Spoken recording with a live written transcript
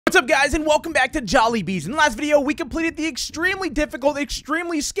What's up, guys, and welcome back to Jollibees. In the last video, we completed the extremely difficult,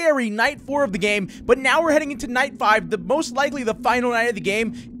 extremely scary Night 4 of the game, but now we're heading into Night 5, the most likely the final night of the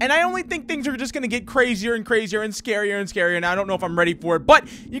game, and I only think things are just gonna get crazier and crazier and scarier, and I don't know if I'm ready for it, but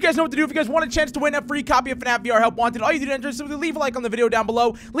you guys know what to do. If you guys want a chance to win a free copy of FNAF VR Help Wanted, all you do to enter is simply leave a like on the video down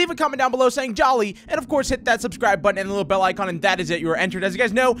below, leave a comment down below saying Jolly, and of course hit that subscribe button and the little bell icon, and that is it. You are entered. As you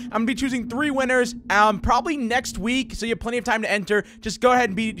guys know, I'm gonna be choosing 3 winners, probably next week, so you have plenty of time to enter. Just go ahead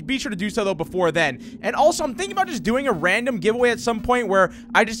and be sure to do so though before then. And also, I'm thinking about just doing a random giveaway at some point where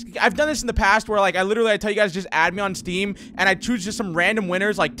I've done this in the past where like I tell you guys just add me on Steam and I choose just some random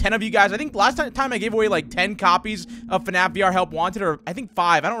winners, like 10 of you guys. I think last time I gave away like 10 copies of FNAF VR Help Wanted, or I think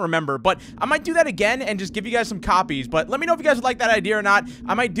 5, I don't remember, but I might do that again and just give you guys some copies. But let me know if you guys would like that idea or not.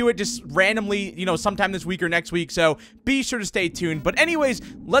 I might do it just randomly, you know, sometime this week or next week, so be sure to stay tuned. But anyways,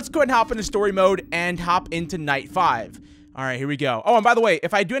 let's go ahead and hop into story mode and hop into Night 5. All right, here we go. Oh, and by the way,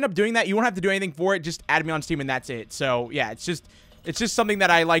 if I do end up doing that, you won't have to do anything for it. Just add me on Steam and that's it. So, yeah, it's just something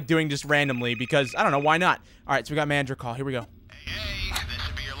that I like doing just randomly because, I don't know, why not? All right, so we got manager call. Here we go. Hey, this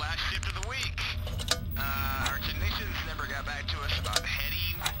should be your last shift of the week. Our technicians never got back to us about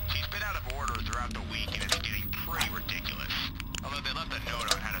Hetty. She's been out of order throughout the week, and it's getting pretty ridiculous. Although they left a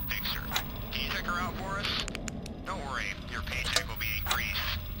note on how to fix her. Can you check her out for us? Don't worry, your paycheck will be increased.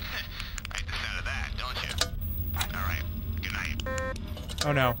 Like the sound of that, don't you? All right. Good night.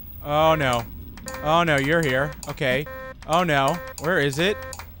 Oh no. Oh no. Oh no, you're here. Okay. Oh no. Where is it?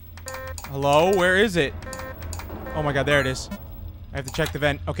 Hello? Where is it? Oh my god, there it is. I have to check the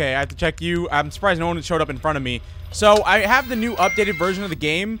vent. Okay, I have to check you. I'm surprised no one showed up in front of me. So, I have the new updated version of the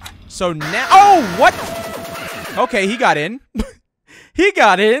game. So now... Oh, what? Okay, he got in. He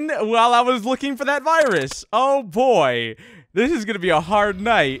got in while I was looking for that virus. Oh boy. This is gonna be a hard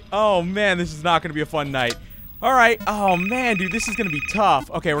night. Oh man, this is not gonna be a fun night. Alright. Oh, man, dude, this is going to be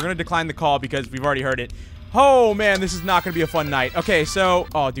tough. Okay, we're going to decline the call because we've already heard it. Oh, man, this is not going to be a fun night. Okay, so...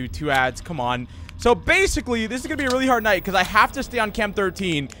 Oh, dude, 2 ads. Come on. So, basically, this is going to be a really hard night because I have to stay on Cam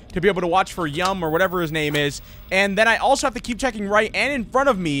 13 to be able to watch for Yum or whatever his name is. And then I also have to keep checking right and in front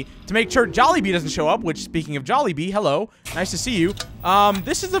of me to make sure Jollibee doesn't show up, which, speaking of Jollibee, hello. Nice to see you.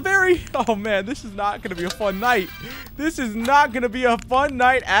 This is a very... Oh, man, this is not going to be a fun night. This is not going to be a fun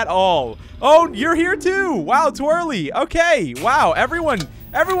night at all. Oh, you're here too. Wow, Twirly. Okay. Wow, everyone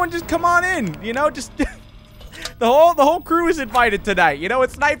just come on in. You know, just... The whole crew is invited tonight. You know,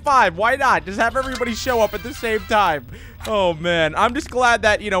 it's Night 5. Why not? Just have everybody show up at the same time. Oh, man. I'm just glad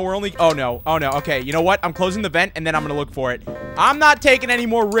that, you know, we're only... Oh, no. Oh, no. Okay, you know what? I'm closing the vent, and then I'm gonna look for it. I'm not taking any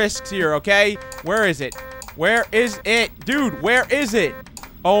more risks here, okay? Where is it? Where is it? Dude, where is it?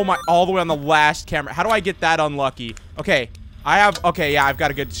 Oh, my... All the way on the last camera. How do I get that unlucky? Okay. Okay, yeah, I've got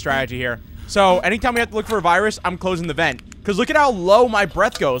a good strategy here. So, anytime we have to look for a virus, I'm closing the vent. Because look at how low my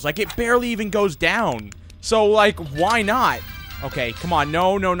breath goes. Like, it barely even goes down. So, like, why not? Okay, come on.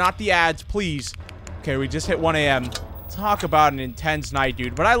 No, not the ads, please. Okay, we just hit 1 a.m. Talk about an intense night,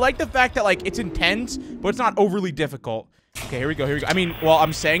 dude. But I like the fact that, like, it's intense, but it's not overly difficult. Okay, here we go. I mean, well,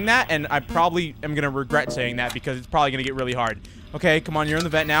 I'm saying that, and I probably am going to regret saying that because it's probably going to get really hard. Okay, come on. You're in the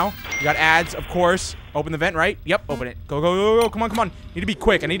vent now. You got ads, of course. Open the vent, right? Yep, open it. Go. Come on. Need to be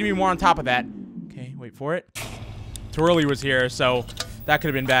quick. I need to be more on top of that. Okay, wait for it. Twirly was here, so that could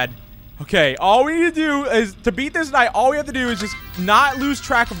have been bad. Okay, all we need to do is, to beat this night, all we have to do is just not lose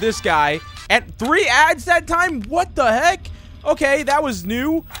track of this guy. And 3 ads that time? What the heck? Okay, that was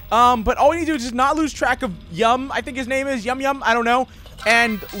new. But all we need to do is just not lose track of Yum. I think his name is Yum. I don't know.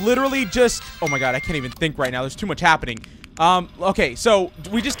 And literally just... Oh my god, I can't even think right now. There's too much happening. Okay, so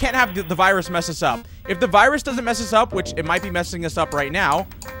we just can't have the virus mess us up. If the virus doesn't mess us up, which it might be messing us up right now.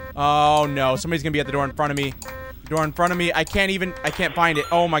 Oh no, somebody's gonna be at the door in front of me. Door in front of me. I can't find it.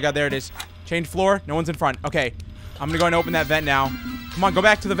 Oh my god, there it is. Change floor. No one's in front. Okay. I'm gonna go and open that vent now. Come on, go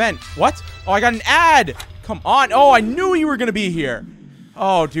back to the vent. What? Oh, I got an ad. Come on. Oh, I knew you were gonna be here.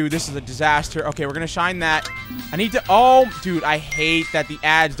 Oh, dude, this is a disaster. Okay, we're gonna shine that. I need to... Oh, dude, I hate that the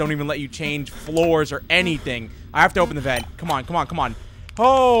ads don't even let you change floors or anything. I have to open the vent. Come on.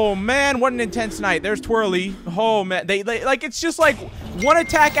 Oh, man, what an intense night. There's Twirly. Oh, man. They like, it's just like one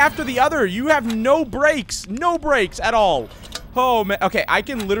attack after the other. You have no breaks. No breaks at all. Oh, man. Okay, I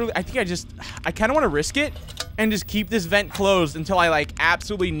can literally... I kind of want to risk it and just keep this vent closed until I, like,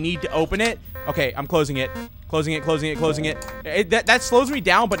 absolutely need to open it. Okay, I'm closing it. Closing it. That slows me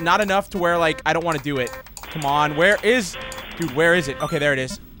down, but not enough to where, like, I don't want to do it. Come on. Where is... Dude, where is it? Okay, there it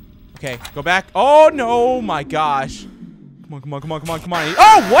is. Okay, go back. Oh, no. My gosh. Come on.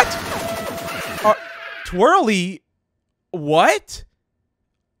 Oh, what? Twirly? What?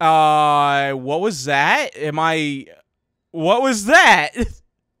 What was that? What was that?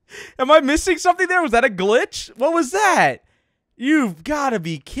 Am I missing something there? Was that a glitch? What was that? You've got to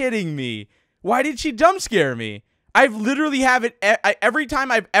be kidding me. Why did she jump scare me? I've literally have it every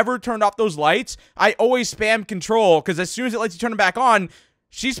time I've ever turned off those lights. I always spam control because as soon as it lets you turn them back on,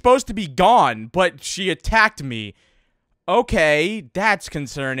 she's supposed to be gone, but she attacked me. Okay, that's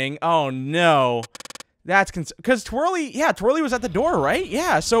concerning. Oh no. That's because Twirly, yeah, Twirly was at the door, right?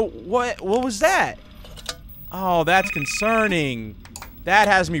 Yeah, so what was that? Oh, that's concerning. That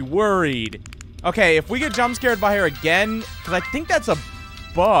has me worried. Okay, if we get jump scared by her again, because I think that's a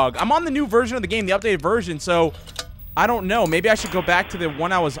bug. I'm on the new version of the game, the updated version, so I don't know. Maybe I should go back to the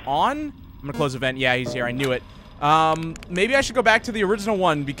one I was on. I'm gonna close the vent. Yeah, he's here. I knew it. Maybe I should go back to the original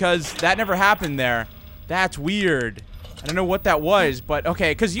one because that never happened there. That's weird. I don't know what that was, but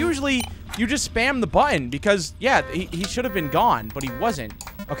okay, because usually you just spam the button because, yeah, he should have been gone, but he wasn't.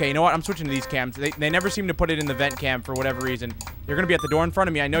 Okay, you know what? I'm switching to these cams. They never seem to put it in the vent cam for whatever reason. You're going to be at the door in front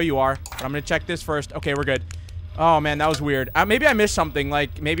of me. I know you are, but I'm going to check this first. Okay, we're good. Oh, man, that was weird. Maybe I missed something.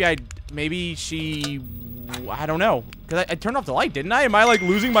 Like, maybe she... I don't know. Because I turned off the light, didn't I? Am I, like,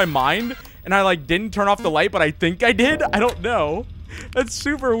 losing my mind? And I, like, didn't turn off the light, but I think I did? I don't know. That's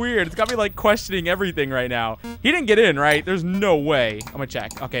super weird. It's got me, like, questioning everything right now. He didn't get in, right? There's no way. I'm gonna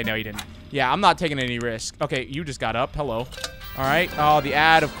check. Okay, no, he didn't. Yeah, I'm not taking any risk. Okay, you just got up. Hello. All right. Oh, the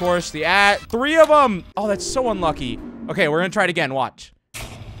ad, of course. The ad. 3 of them. Oh, that's so unlucky. Okay, we're gonna try it again. Watch.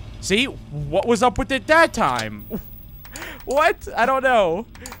 See? What was up with it that time? What? I don't know.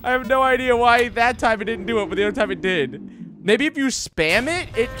 I have no idea why that time it didn't do it, but the other time it did. Maybe if you spam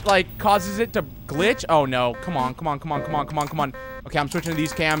it, it, like, causes it to glitch. Oh, no. Come on, come on, come on, come on, come on, come on. Okay, I'm switching to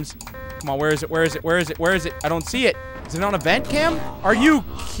these cams. Come on, where is it? Where is it? Where is it? Where is it? I don't see it. Is it on a vent cam? Are you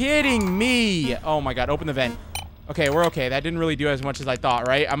kidding me? Oh, my God. Open the vent. Okay, we're okay. That didn't really do as much as I thought,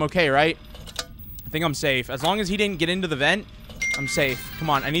 right? I'm okay, right? I think I'm safe. As long as he didn't get into the vent, I'm safe. Come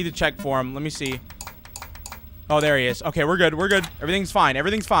on, I need to check for him. Let me see. Oh, there he is. Okay, we're good. We're good. Everything's fine.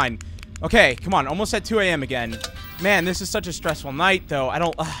 Everything's fine. Okay, come on. Almost at 2 a.m. again. Man, this is such a stressful night, though.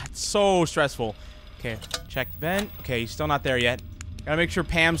 It's so stressful. Okay, check vent. Okay, he's still not there yet. Gotta make sure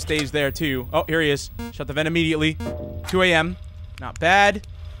Pam stays there, too. Oh, here he is. Shut the vent immediately. 2 a.m. Not bad.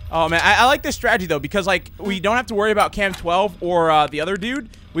 Oh, man, I like this strategy, though, because, like, we don't have to worry about Cam 12 or the other dude.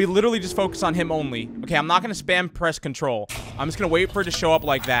 We literally just focus on him only. Okay, I'm not gonna spam press control. I'm just gonna wait for it to show up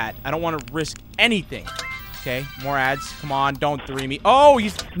like that. I don't want to risk anything. Okay, more ads. Come on, don't 3 me. Oh,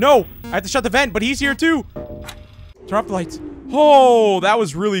 no! I have to shut the vent, but he's here, too. Turn off the lights. Oh, that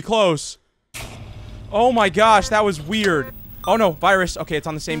was really close. Oh my gosh, that was weird. Oh no, virus. Okay, it's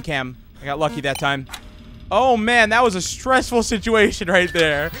on the same cam. I got lucky that time. Oh man, that was a stressful situation right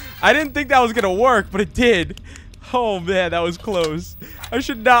there. I didn't think that was gonna work, but it did. Oh man, that was close. I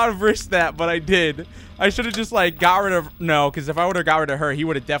should not have risked that, but I did. I should have just, like, got rid of... No, because if I would have got rid of her, he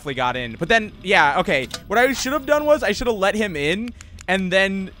would have definitely got in. But then, yeah, okay. What I should have done was I should have let him in and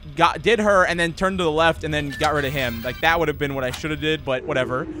then did her and then turned to the left and then got rid of him. Like, that would have been what I should have did, but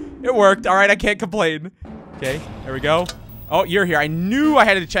whatever. It worked. All right, I can't complain. Okay, there we go. Oh, you're here. I knew I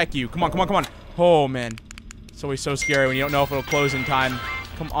had to check you. Come on, come on, come on. Oh, man. It's always so scary when you don't know if it'll close in time.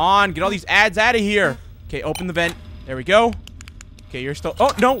 Come on, get all these ads out of here. Okay, open the vent. There we go. Okay, you're still...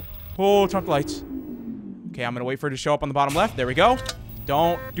 Oh, no. Oh, turn off the lights. Okay, I'm gonna wait for it to show up on the bottom left. There we go.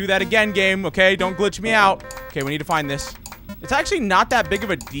 Don't do that again, game, okay? Don't glitch me out. Okay, we need to find this. It's actually not that big of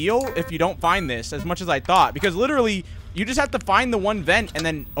a deal if you don't find this as much as I thought, because literally, you just have to find the one vent and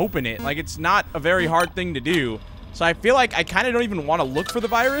then open it. Like, it's not a very hard thing to do. So I feel like I kind of don't even want to look for the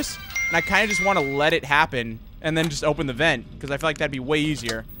virus, and I kind of just want to let it happen and then just open the vent, because I feel like that'd be way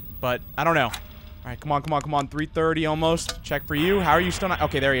easier. But I don't know. All right, come on, come on, come on. 3:30 almost. Check for you. How are you still not?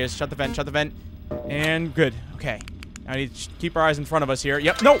 Okay, there he is. Shut the vent, shut the vent. And good. Okay. I need to keep our eyes in front of us here.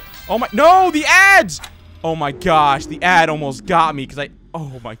 Yep. No. Oh my. No, the ads. Oh my gosh. The ad almost got me because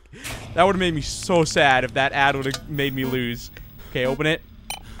oh my. That would have made me so sad if that ad would have made me lose. Okay, open it.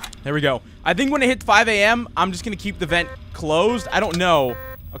 There we go. I think when it hits 5 a.m., I'm just going to keep the vent closed. I don't know.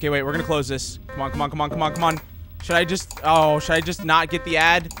 Okay, wait. We're going to close this. Come on, come on, come on, come on, come on. Should I just not get the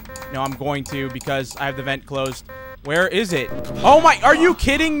ad? No, I'm going to because I have the vent closed. Where is it? Oh my. Are you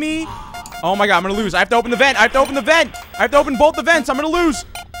kidding me? Oh my god, I'm gonna lose. I have to open the vent. I have to open the vent. I have to open both the vents. I'm gonna lose.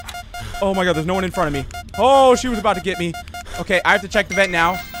 Oh my god, there's no one in front of me. Oh, she was about to get me. Okay, I have to check the vent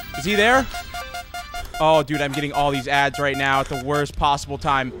now. Is he there? Oh, dude, I'm getting all these ads right now at the worst possible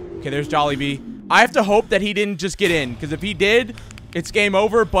time. Okay, there's Jollibee. I have to hope that he didn't just get in, because if he did, it's game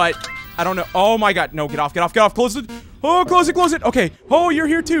over, but I don't know. Oh my god. No, get off, get off, get off. Close it. Oh, close it, close it. Okay. Oh, you're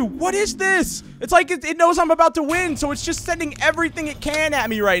here too. What is this? It's like it knows I'm about to win, so it's just sending everything it can at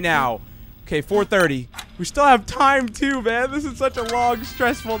me right now. Okay, 4:30. We still have time too, man. This is such a long,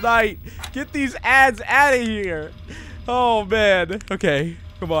 stressful night. Get these ads out of here. Oh, man. Okay,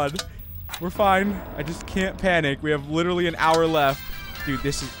 come on. We're fine. I just can't panic. We have literally an hour left. Dude,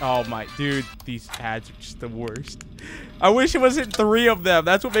 this is... Oh, my... Dude, these ads are just the worst. I wish it wasn't 3 of them.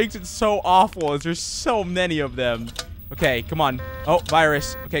 That's what makes it so awful, is there's so many of them. Okay, come on. Oh,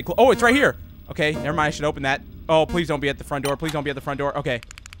 virus. Okay, oh, it's right here. Okay, never mind. I should open that. Oh, please don't be at the front door. Please don't be at the front door. Okay.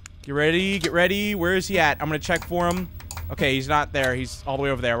 Get ready. Get ready. Where is he at? I'm going to check for him. Okay, he's not there. He's all the way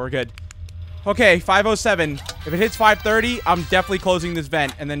over there. We're good. Okay, 5:07. If it hits 5:30, I'm definitely closing this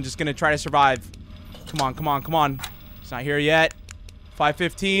vent and then just going to try to survive. Come on, come on, come on. It's not here yet.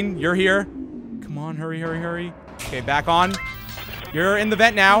 5:15. You're here. Come on, hurry, hurry, hurry. Okay, back on. You're in the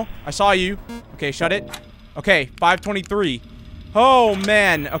vent now. I saw you. Okay, shut it. Okay, 5:23. Oh,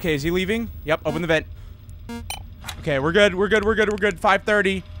 man. Okay, is he leaving? Yep, open the vent. Okay, we're good. We're good. We're good. We're good.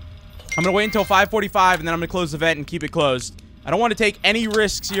 5:30. I'm going to wait until 5:45, and then I'm going to close the vent and keep it closed. I don't want to take any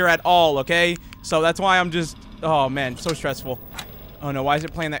risks here at all, okay? So that's why I'm just... Oh, man, so stressful. Oh, no. Why is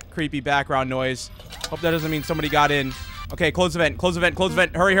it playing that creepy background noise? Hope that doesn't mean somebody got in. Okay, close the vent. Close the vent. Close the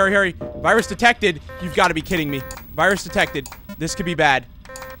vent. Hurry, hurry, hurry. Virus detected. You've got to be kidding me. Virus detected. This could be bad.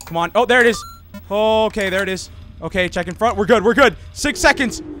 Come on. Oh, there it is. Okay, there it is. Okay, check in front. We're good. We're good. 6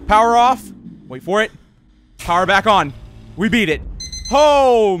 seconds. Power off. Wait for it. Power back on. We beat it.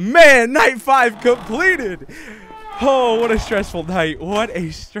 Oh, man. Night 5 completed. Oh, what a stressful night. What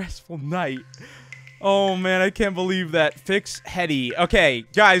a stressful night. Oh, man. I can't believe that. Fix Hetty. Okay,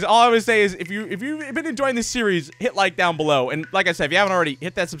 guys, all I would say is if you've been enjoying this series, hit like down below. And like I said, if you haven't already,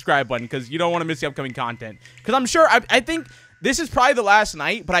 hit that subscribe button because you don't want to miss the upcoming content. Because I'm sure, I think this is probably the last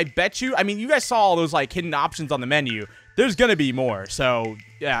night, but I bet you, I mean, you guys saw all those, like, hidden options on the menu. There's going to be more. So,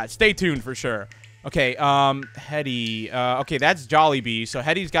 yeah, stay tuned for sure. Okay, Hetty. Okay, that's Jollibee. So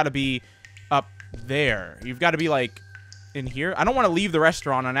Hetty's got to be up there. You've got to be, like, in here. I don't want to leave the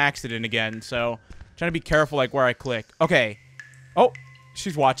restaurant on accident again, so trying to be careful, like, where I click. Okay. Oh,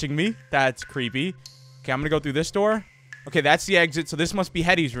 she's watching me. That's creepy. Okay, I'm going to go through this door. Okay, that's the exit, so this must be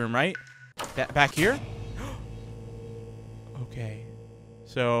Hetty's room, right? That back here? Okay.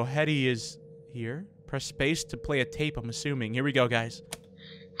 So Hetty is here. Press space to play a tape, I'm assuming. Here we go, guys.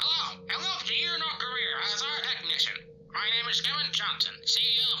 Hello, and welcome to your inaugural career as our technician. My name is Kevin Johnson,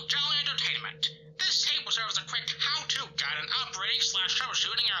 CEO of Jolly Entertainment. This tape will serve as a quick how-to guide on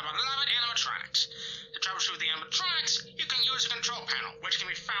operating/troubleshooting our beloved animatronics. To troubleshoot the animatronics, you can use a control panel, which can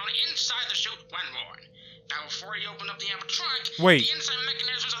be found inside the suit when worn. Now, before you open up the animatronic, wait, the inside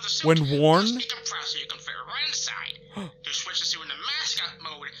mechanisms of the suit when worn? must be compressed so you can fit right inside. To switch the suit into mascot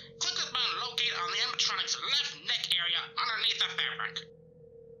mode, click the button located on the animatronic's left neck area underneath the fabric.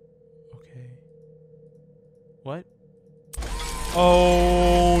 Okay. What?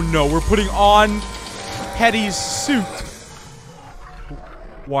 Oh, no. We're putting on Hetty's suit.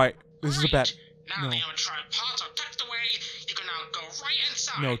 Why? This is a bad... Now No. the animatronic parts are tucked away. You can now go right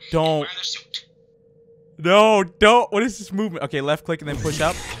inside. No, don't. And wear the suit. No, don't. What is this movement? Okay, left click and then push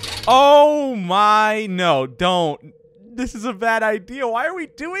up. Oh, my... No, don't. This is a bad idea. Why are we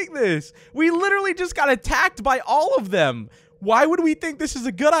doing this? We literally just got attacked by all of them. Why would we think this is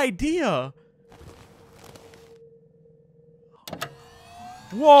a good idea?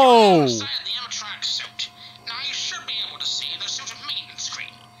 Whoa. Inside the animatronic suit. Now you should be able to see the suit maintenance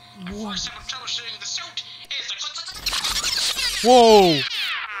screen. The first step of troubleshooting the suit is to click. Whoa.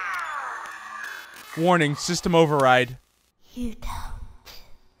 Warning, system override. You don't.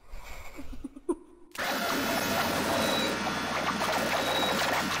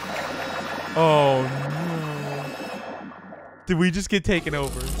 Oh, no. Did we just get taken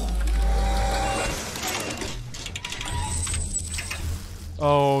over?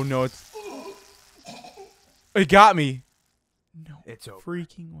 Oh, no, it's... It got me. No It's over.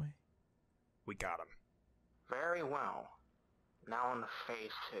 freaking way. We got him. Very well. Now on to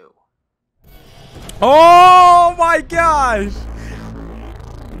phase 2. Oh, my gosh.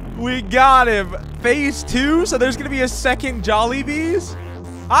 We got him. Phase 2? So there's going to be a second Jollibees?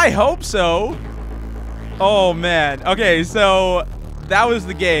 I hope so. Oh, man. Okay, so that was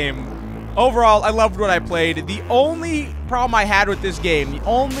the game. Overall, I loved what I played. The only problem I had with this game, the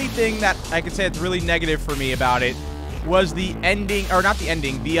only thing that I could say that's really negative for me about it was the ending, or not the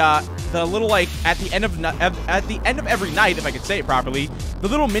ending, the little, like, at the end of every night, if I could say it properly, the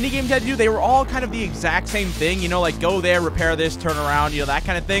little mini games you had to do, they were all kind of the exact same thing, you know, like go there, repair this, turn around, you know, that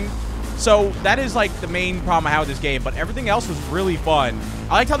kind of thing. So that is like the main problem I had with this game, but everything else was really fun.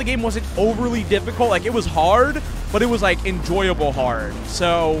 I liked how the game wasn't overly difficult. Like, it was hard, but it was like enjoyable hard.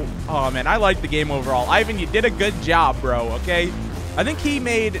 So, oh man, I liked the game overall. Ivan, you did a good job, bro, okay? I think he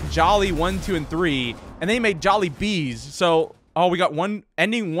made Jolly 1, 2, and 3, and then he made Jollibees. So, oh, we got one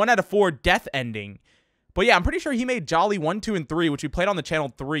ending 1 out of 4 death ending. But yeah, I'm pretty sure he made Jolly 1, 2, and 3, which we played on the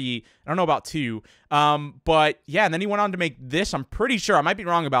channel 3. I don't know about 2. But yeah, and then he went on to make this. I'm pretty sure. I might be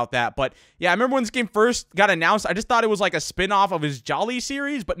wrong about that. But yeah, I remember when this game first got announced, I just thought it was like a spin-off of his Jolly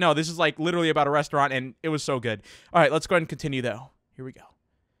series. But no, this is like literally about a restaurant, and it was so good. All right, let's go ahead and continue, though. Here we go.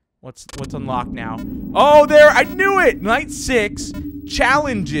 What's unlocked now? Oh, there! I knew it! Night 6,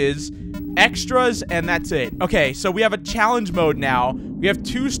 challenges, extras, and that's it. Okay, so we have a challenge mode now. We have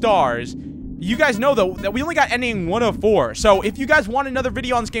 2 stars. You guys know, though, that we only got ending 1 of 4. So if you guys want another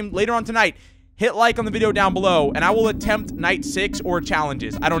video on this game later on tonight, hit like on the video down below, and I will attempt night 6 or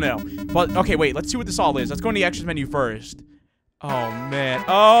challenges. I don't know. But, okay, wait. Let's see what this all is. Let's go into the extras menu first. Oh, man.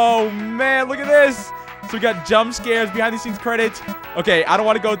 Oh, man. Look at this. So we got jump scares, behind the scenes credits. Okay, I don't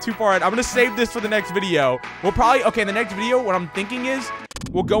want to go too far in. I'm going to save this for the next video. We'll probably, okay, in the next video, what I'm thinking is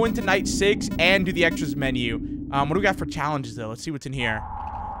we'll go into night 6 and do the extras menu. What do we got for challenges, though? Let's see what's in here.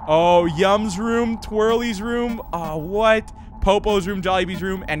 Oh, Yum's room, Twirly's room. Oh, what? Popo's room, Jollibee's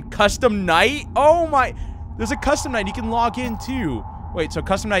room, and custom night. Oh my! There's a custom night you can log in too. Wait, so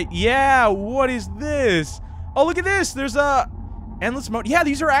custom night? Yeah. What is this? Oh, look at this. There's a endless mode. Yeah,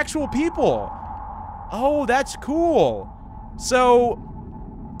 these are actual people. Oh, that's cool. So,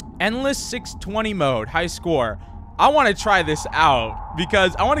 endless 620 mode, high score. I want to try this out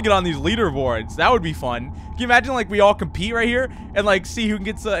because I want to get on these leaderboards. That would be fun. Can you imagine like we all compete right here and like see who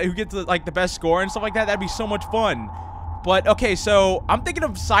gets like the best score and stuff like that? That'd be so much fun. But okay, so I'm thinking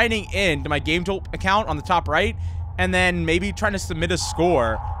of signing in to my GameJolt account on the top right and then maybe trying to submit a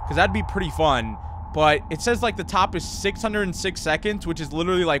score because that'd be pretty fun. But it says like the top is 606 seconds, which is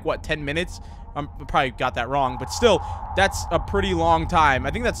literally like what, 10 minutes? I probably got that wrong, but still, that's a pretty long time.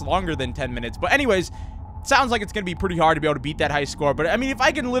 I think that's longer than 10 minutes. But anyways, sounds like it's going to be pretty hard to be able to beat that high score. But, I mean, if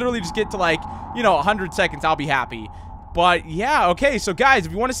I can literally just get to, like, you know, 100 seconds, I'll be happy. But, yeah, okay. So, guys,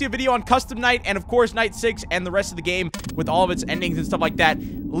 if you want to see a video on Custom Night and, of course, Night 6 and the rest of the game with all of its endings and stuff like that,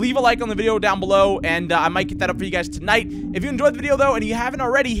 leave a like on the video down below, and I might get that up for you guys tonight. If you enjoyed the video, though, and you haven't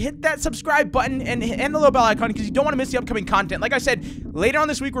already, hit that subscribe button and the little bell icon because you don't want to miss the upcoming content. Like I said, later on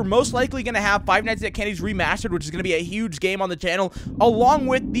this week, we're most likely going to have Five Nights at Candy's Remastered, which is going to be a huge game on the channel, along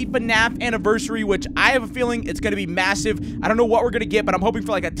with the FNAF Anniversary, which I have a feeling it's going to be massive. I don't know what we're going to get, but I'm hoping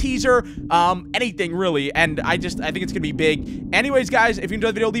for, like, a teaser, anything, really, and I think it's going to be big. Anyways, guys, if you enjoyed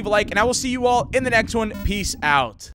the video, leave a like, and I will see you all in the next one. Peace out.